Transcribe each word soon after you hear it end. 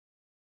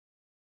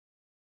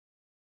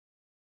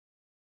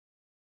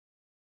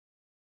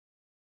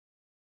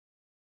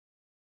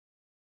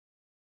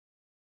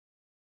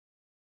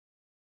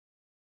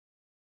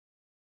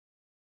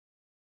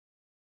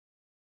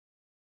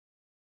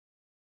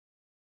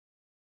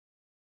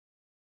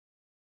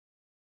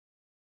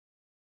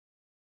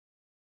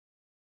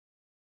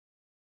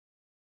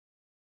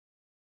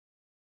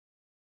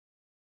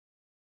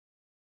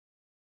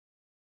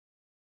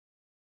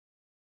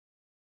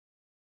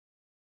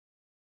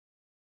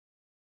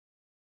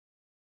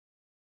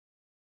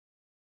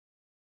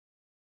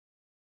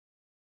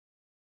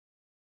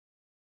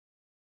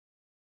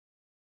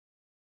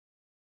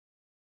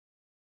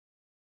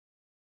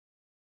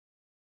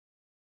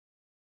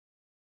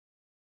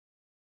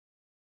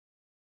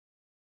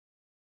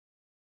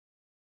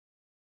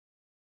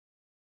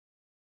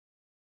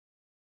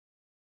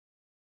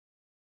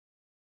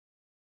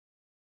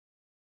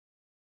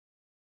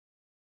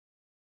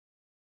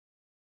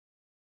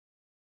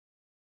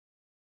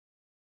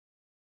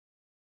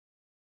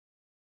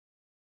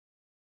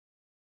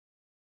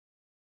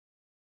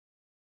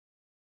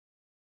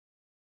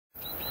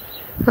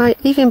Right,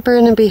 leaving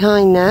Burnham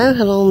behind now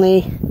along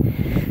the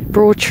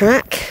broad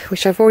track,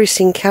 which I've already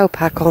seen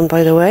cowpack on,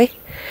 by the way.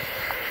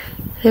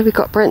 Here we've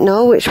got Brent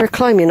Knoll, which we're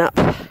climbing up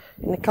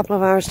in a couple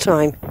of hours'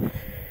 time.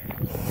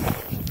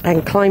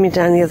 And climbing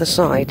down the other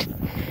side.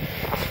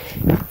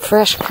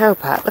 Fresh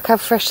cowpack, look how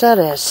fresh that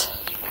is.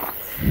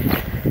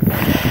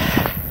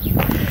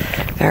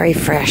 Very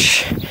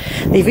fresh.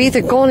 They've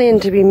either gone in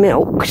to be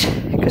milked,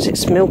 because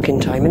it's milking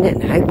time,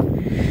 isn't it now?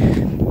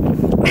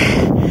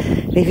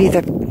 They've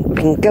either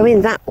been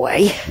going that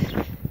way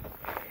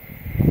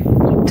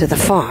to the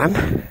farm,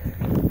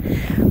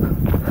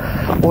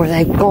 or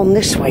they've gone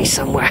this way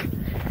somewhere.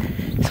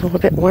 It's all a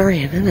bit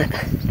worrying, isn't it?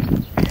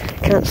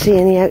 Can't see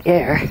any out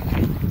there.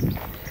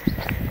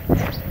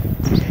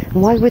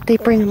 Why would they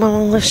bring them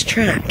along this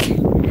track?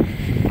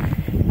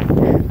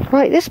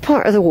 Right, this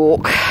part of the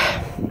walk,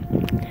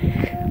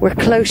 we're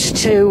close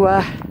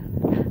to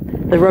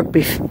the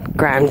rugby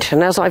ground,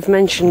 and as I've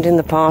mentioned in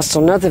the past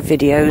on other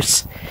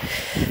videos,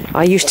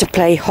 I used to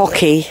play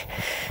hockey,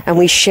 and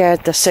we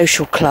shared the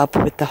social club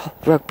with the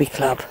rugby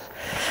club.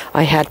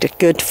 I had a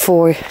good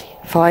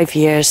 4-5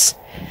 years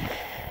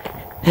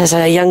as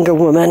a younger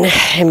woman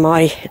in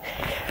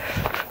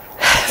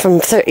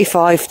from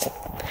 35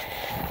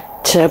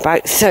 to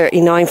about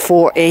 39,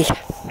 40.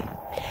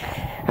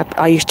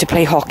 I used to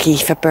play hockey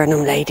for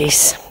Burnham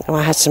ladies, and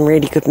I had some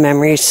really good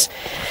memories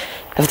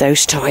of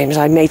those times.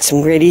 I made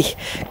some really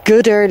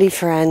good early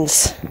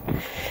friends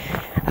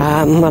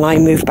when I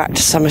moved back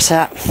to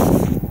Somerset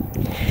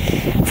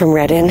from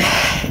Reading.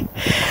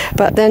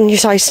 But then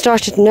as I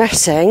started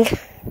nursing,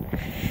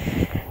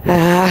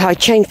 I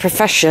changed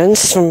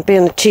professions. From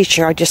being a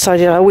teacher, I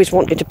decided I always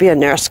wanted to be a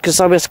nurse, because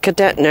I was a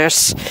cadet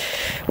nurse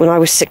when I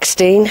was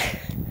 16.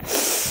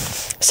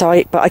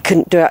 But I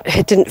couldn't do it.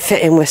 It didn't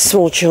fit in with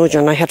small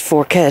children. I had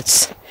 4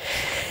 kids.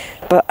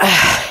 But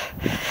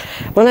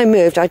when I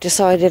moved, I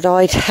decided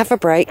I'd have a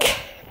break.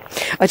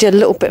 I did a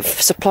little bit of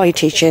supply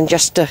teaching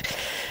just to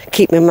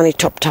keep my money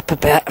topped up a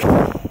bit.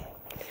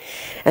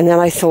 And then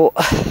I thought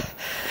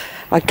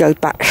I'd go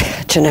back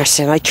to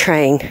nursing. I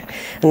train,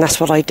 and that's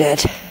what I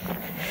did.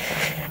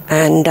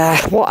 And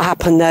what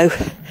happened, though,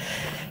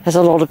 as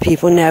a lot of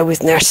people know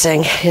with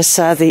nursing, is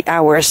the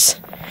hours,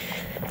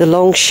 the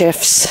long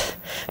shifts,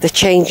 the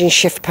changing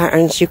shift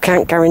patterns. You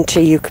can't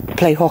guarantee you could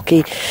play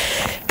hockey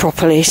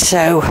properly,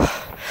 so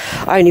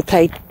I only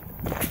played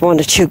 1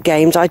 or 2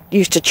 games. I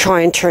used to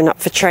try and turn up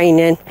for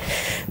training,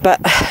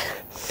 but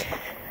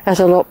as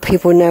a lot of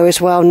people know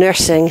as well,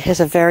 nursing is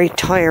a very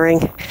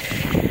tiring,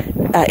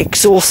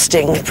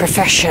 exhausting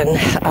profession,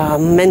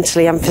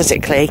 mentally and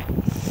physically.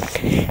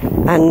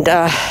 And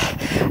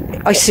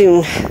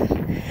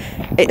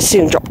it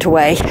soon dropped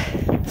away.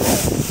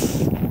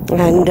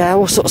 And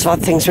all sorts of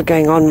other things were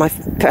going on in my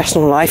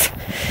personal life.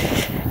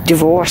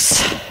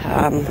 Divorce,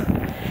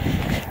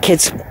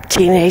 kids,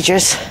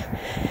 teenagers.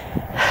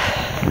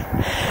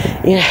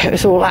 You know, it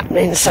was all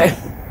happening. So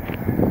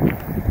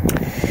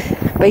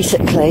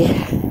basically,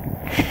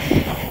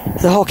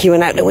 the hockey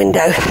went out the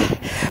window.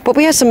 But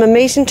we had some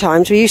amazing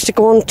times. We used to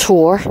go on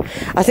tour.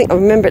 I think I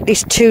remember at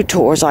least 2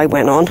 tours I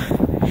went on.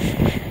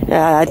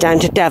 Down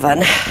to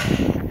Devon.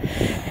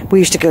 We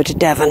used to go to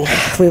Devon.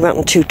 We went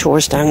on 2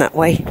 tours down that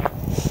way.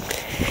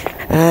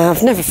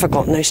 I've never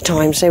forgotten those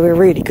times. They were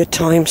really good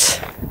times.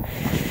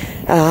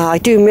 I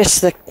do miss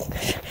the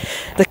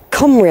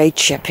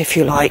comradeship, if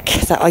you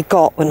like, that I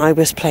got when I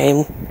was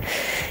playing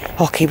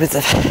hockey with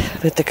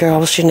the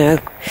girls. You know,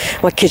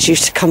 my kids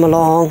used to come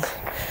along.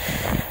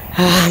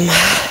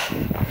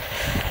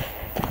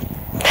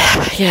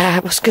 Yeah,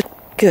 it was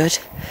good.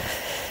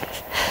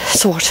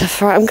 Sort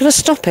of. Right, I'm going to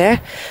stop here.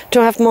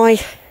 Do I have my...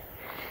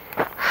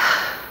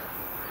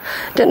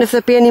 Don't know if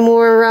there'll be any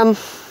more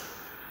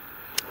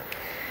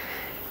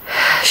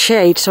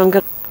shade, so I'm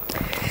going to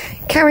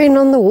carry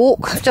on the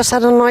walk. I've just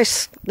had a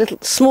nice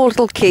small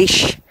little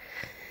quiche,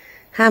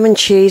 ham and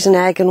cheese and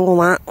egg and all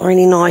that.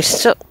 Really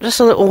nice. Just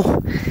a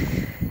little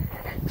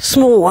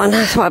small one,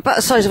 about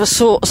the size of a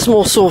small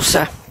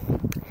saucer.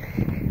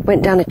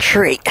 Went down a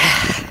tree.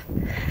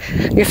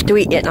 You have to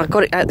eat it, and I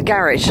got it out the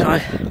garage,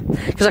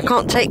 because I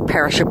can't take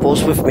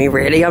perishables with me,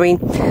 really. I mean,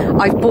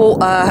 I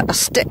bought a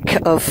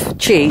stick of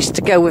cheese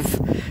to go with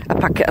a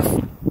packet of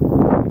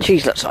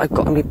cheeselets I've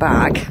got in my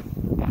bag.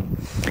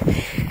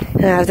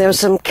 Now, there was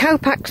some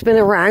cowpacks been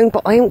around,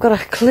 but I haven't got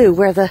a clue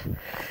where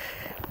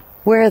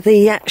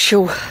the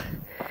actual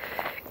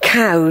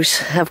cows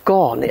have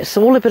gone. It's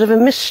all a bit of a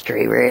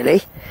mystery,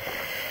 really.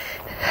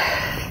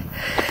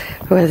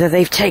 Whether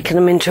they've taken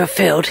them into a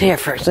field here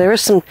first. There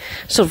is some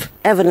sort of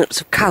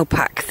evidence of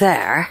cowpack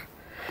there,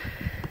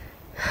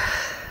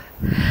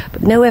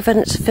 but no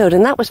evidence of field,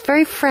 and that was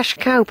very fresh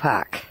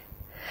cowpack.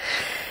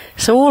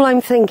 So all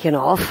I'm thinking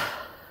of,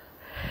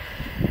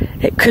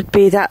 it could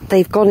be that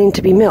they've gone in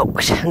to be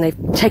milked and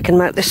they've taken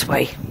them out this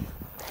way,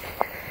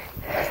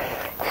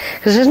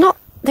 because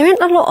there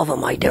ain't a lot of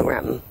them, I don't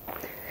reckon,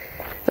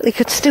 but they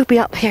could still be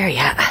up here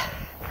yet.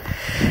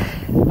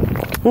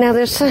 Now,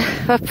 there's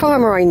a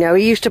farmer I know.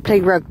 He used to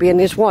play rugby, and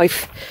his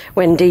wife,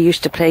 Wendy,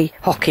 used to play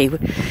hockey.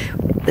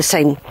 the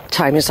same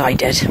time as I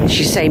did.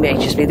 She's the same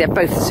age as me. They're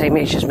both the same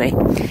age as me.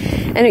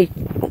 Anyway,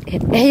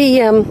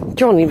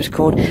 John, he was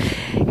called.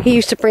 He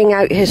used to bring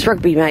out his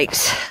rugby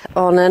mates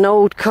on an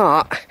old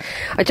cart.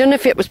 I don't know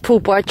if it was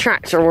pulled by a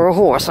tractor or a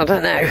horse, I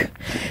don't know.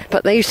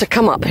 But they used to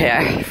come up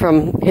here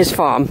from his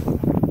farm.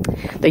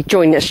 They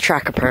joined this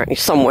track apparently,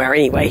 somewhere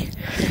anyway,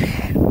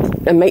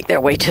 and make their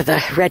way to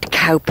the Red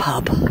Cow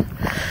pub,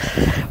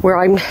 where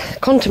I'm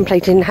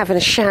contemplating having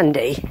a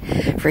shandy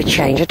for a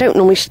change. I don't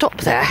normally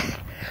stop there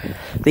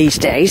these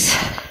days,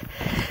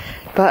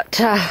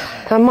 but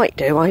I might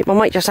do. I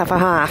might just have a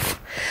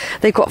half.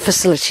 They've got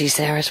facilities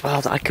there as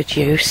well that I could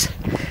use.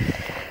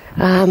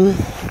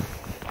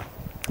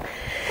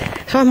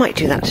 So I might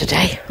do that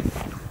today.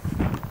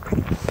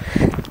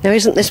 Now,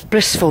 isn't this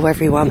blissful,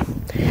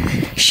 everyone?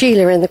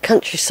 Sheila in the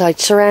countryside,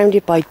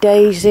 surrounded by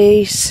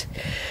daisies,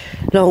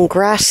 long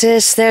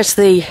grasses. There's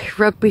the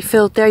rugby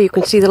field there. You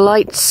can see the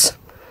lights.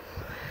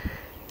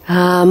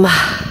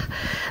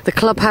 The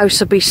clubhouse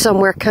will be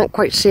somewhere. Can't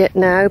quite see it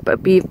now,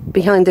 but be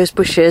behind those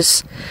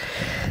bushes.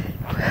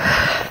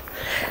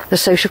 The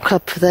social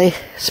club for the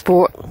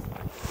sport.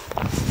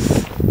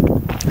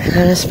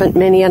 And I spent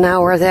many an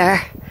hour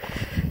there,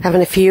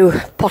 having a few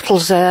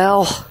bottles of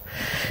ale,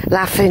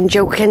 laughing,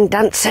 joking,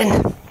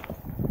 dancing.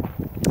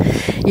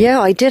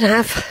 Yeah, I did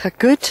have a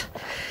good,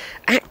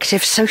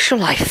 active social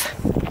life.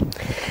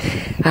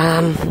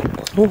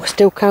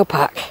 Still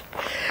Cowpack.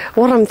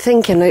 What I'm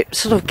thinking, it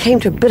sort of came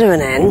to a bit of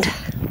an end.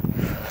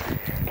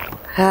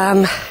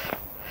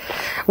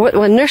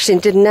 When nursing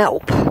didn't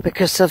help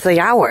because of the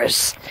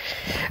hours.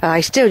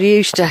 I still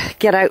used to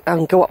get out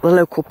and go up the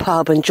local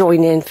pub and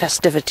join in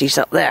festivities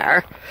up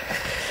there.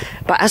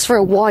 But as for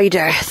a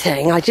wider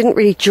thing, I didn't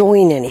really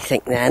join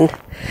anything then.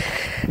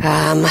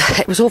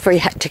 It was all very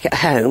hectic at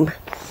home.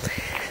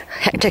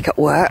 Hectic at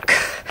work.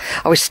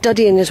 I was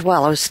studying as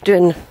well. I was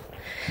doing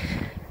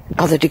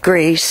other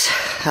degrees.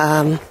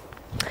 So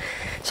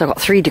I've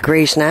got 3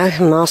 degrees now. A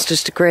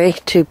master's degree,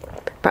 2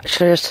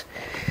 bachelors.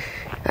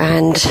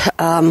 And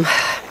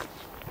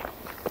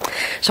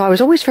so I was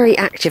always very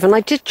active. And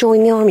I did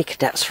join the Army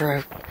Cadets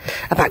for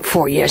about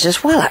 4 years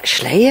as well,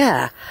 actually.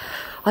 Yeah,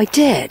 I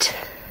did.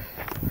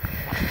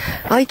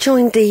 I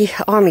joined the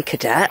Army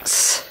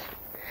Cadets.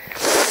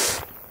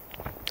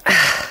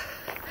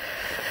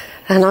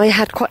 And I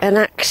had quite an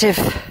active...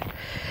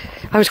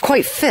 I was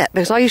quite fit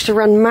because I used to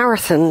run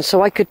marathons,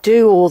 so I could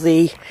do all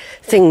the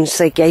things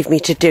they gave me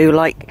to do,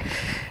 like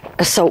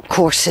assault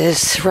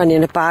courses,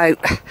 running about,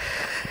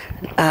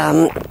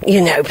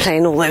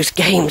 playing all those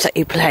games that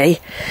you play.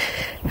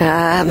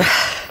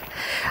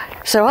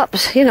 So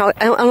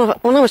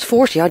when I was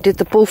 40, I did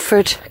the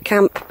Bulford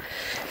Camp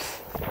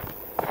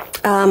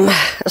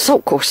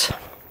assault course.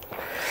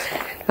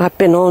 I've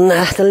been on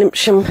the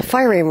Limpsham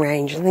firing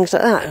range and things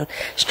like that,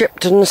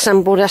 stripped and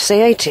assembled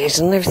SA-80s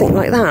and everything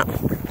like that,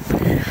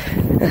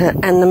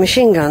 and the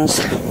machine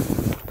guns.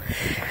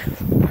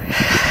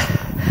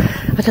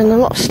 I've done a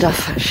lot of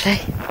stuff actually,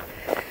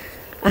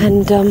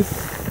 and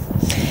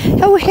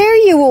oh, here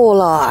you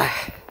all are.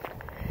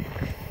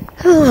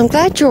 Oh, I'm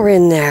glad you're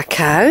in there,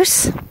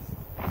 cows.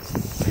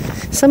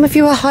 Some of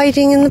you are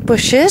hiding in the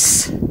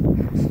bushes.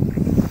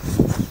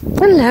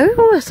 Hello,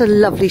 oh, that's a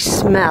lovely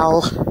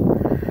smell.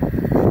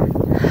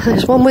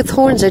 There's one with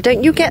horns there.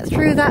 Don't you get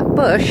through that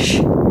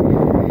bush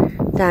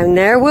down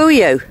there, will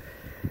you?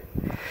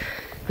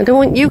 I don't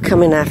want you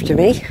coming after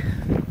me.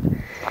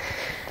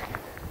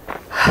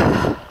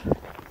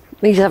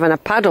 He's having a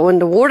paddle in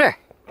the water.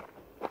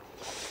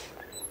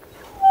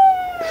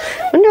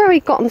 Wonder how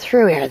he got them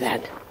through here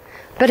then.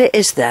 But it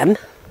is them.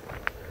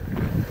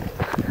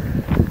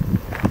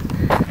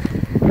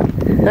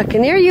 I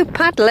can hear you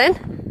paddling.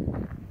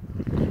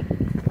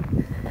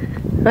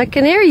 I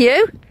can hear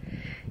you.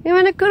 You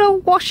want a good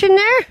old wash in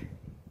there?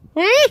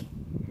 Eh?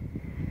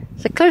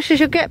 It's the closest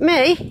you'll get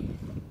me.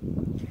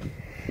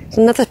 There's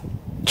another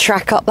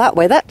track up that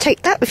way.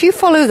 If you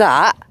follow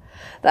that,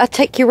 that'll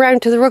take you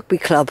round to the rugby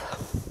club.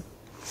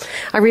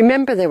 I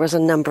remember there was a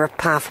number of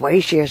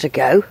pathways years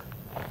ago.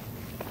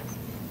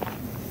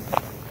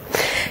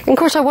 And of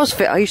course I was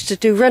fit. I used to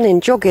do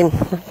running, jogging,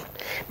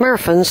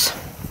 marathons.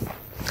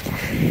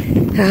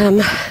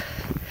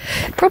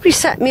 Probably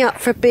set me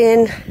up for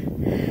being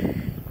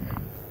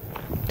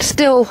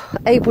still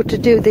able to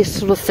do this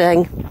sort of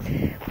thing,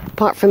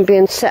 apart from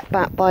being set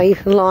back by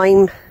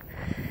Lyme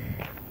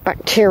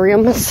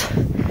bacteriums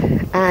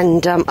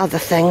and other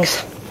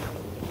things.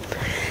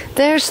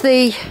 There's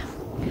the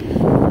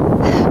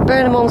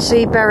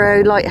Burnham-on-Sea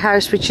Barrow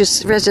Lighthouse, which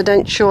is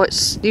residential.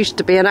 It used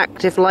to be an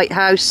active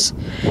lighthouse.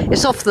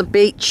 It's off the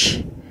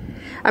beach.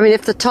 I mean,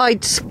 if the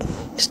tides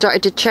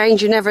started to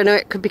change, you never know,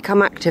 it could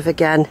become active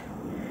again.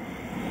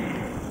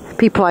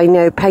 People I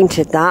know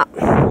painted that.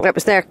 It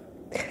was their...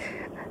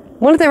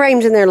 One of their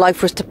aims in their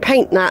life was to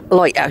paint that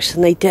lighthouse,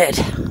 and they did.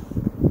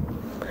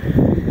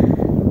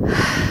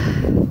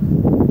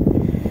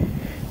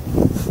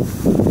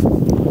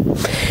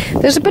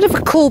 There's a bit of a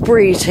cool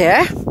breeze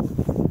here.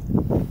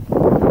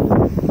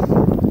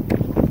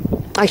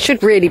 I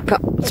should really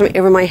put something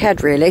over my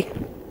head, really.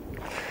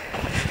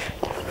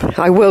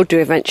 I will do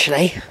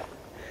eventually.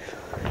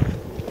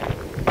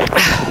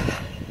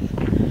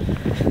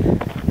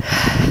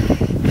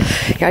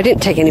 Yeah, I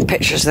didn't take any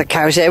pictures of the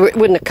cows. It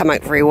wouldn't have come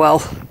out very well.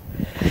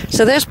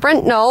 So there's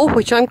Brent Knoll,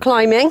 which I'm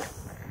climbing.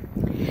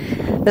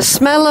 The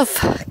smell of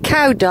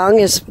cow dung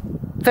is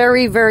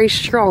very, very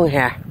strong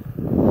here.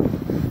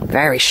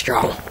 Very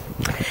strong.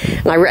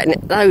 And I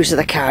reckon those are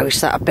the cows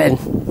that have been...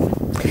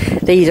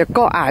 They either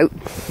got out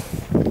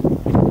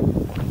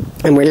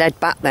and were led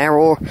back there,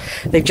 or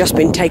they've just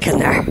been taken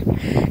there.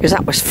 Because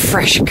that was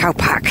fresh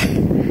cowpack.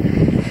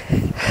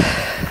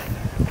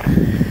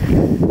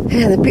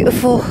 Yeah, the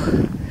beautiful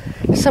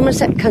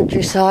Somerset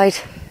countryside.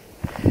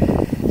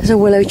 There's a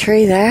willow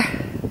tree there.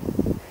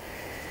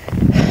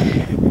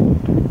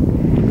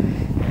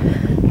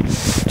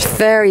 It's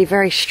very,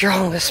 very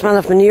strong, the smell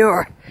of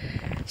manure.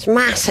 It's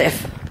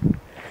massive.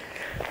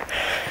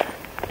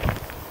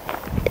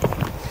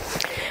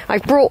 I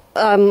bought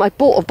a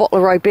bottle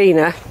of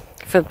Ribena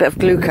for a bit of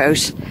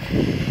glucose.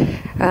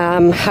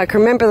 I can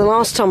remember the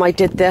last time I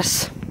did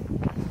this,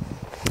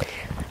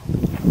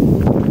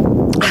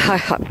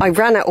 I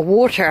ran out of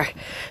water.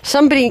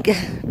 Somebody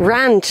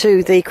ran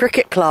to the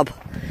cricket club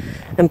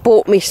and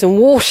bought me some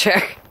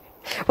water.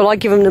 Well, I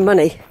give him the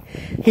money.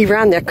 He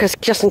ran there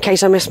just in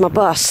case I missed my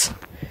bus.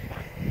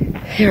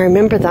 Yeah, I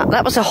remember that.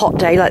 That was a hot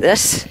day like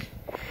this.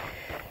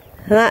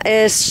 That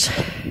is...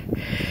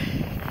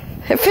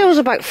 It feels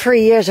about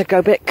 3 years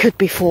ago, but it could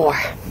be 4.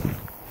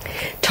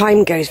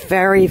 Time goes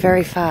very,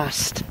 very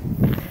fast.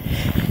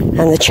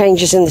 And the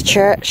changes in the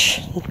church...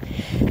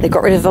 They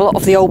got rid of a lot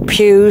of the old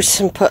pews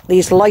and put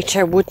these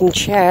lighter wooden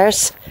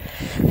chairs.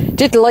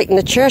 Did lighten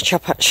the church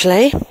up,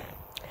 actually.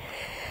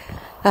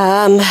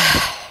 Yeah,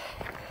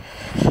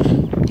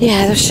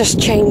 there's just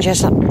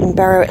changes up in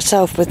Barrow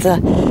itself with the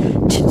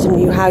some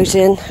new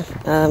housing,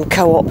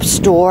 co-op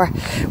store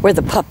where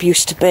the pub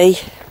used to be.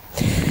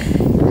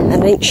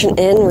 An ancient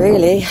inn,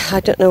 really. I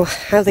don't know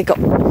how they got...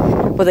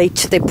 Well, they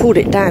pulled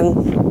it down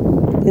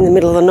in the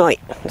middle of the night.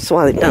 That's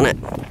why they've done it.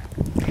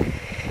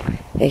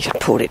 They just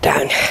pulled it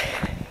down.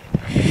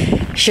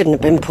 Shouldn't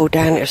have been pulled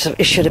down. It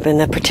should have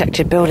been a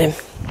protected building.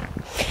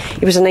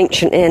 It was an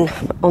ancient inn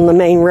on the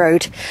main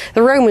road.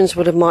 The Romans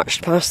would have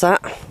marched past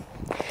that.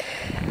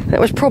 It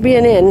was probably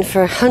an inn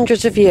for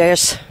hundreds of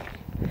years.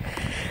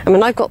 I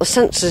mean, I've got the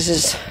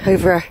censuses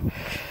over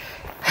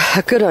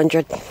a good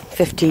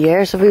 150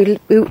 years of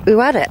who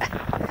had it.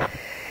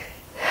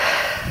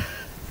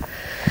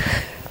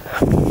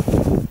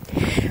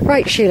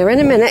 Right, Sheila, in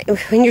a minute,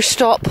 when you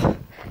stop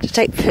to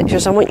take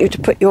pictures, I want you to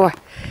put your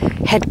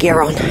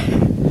headgear on.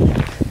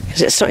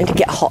 Because it's starting to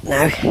get hot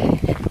now.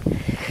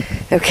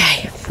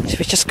 Okay, so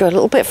we just go a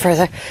little bit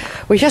further.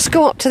 We just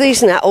go up to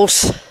these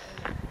nettles.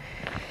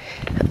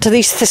 Up to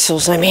these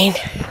thistles, I mean.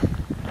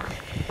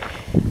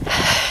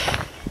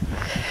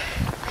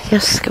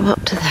 Just go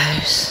up to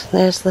those.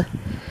 There's the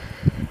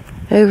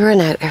over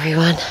and out,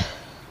 everyone.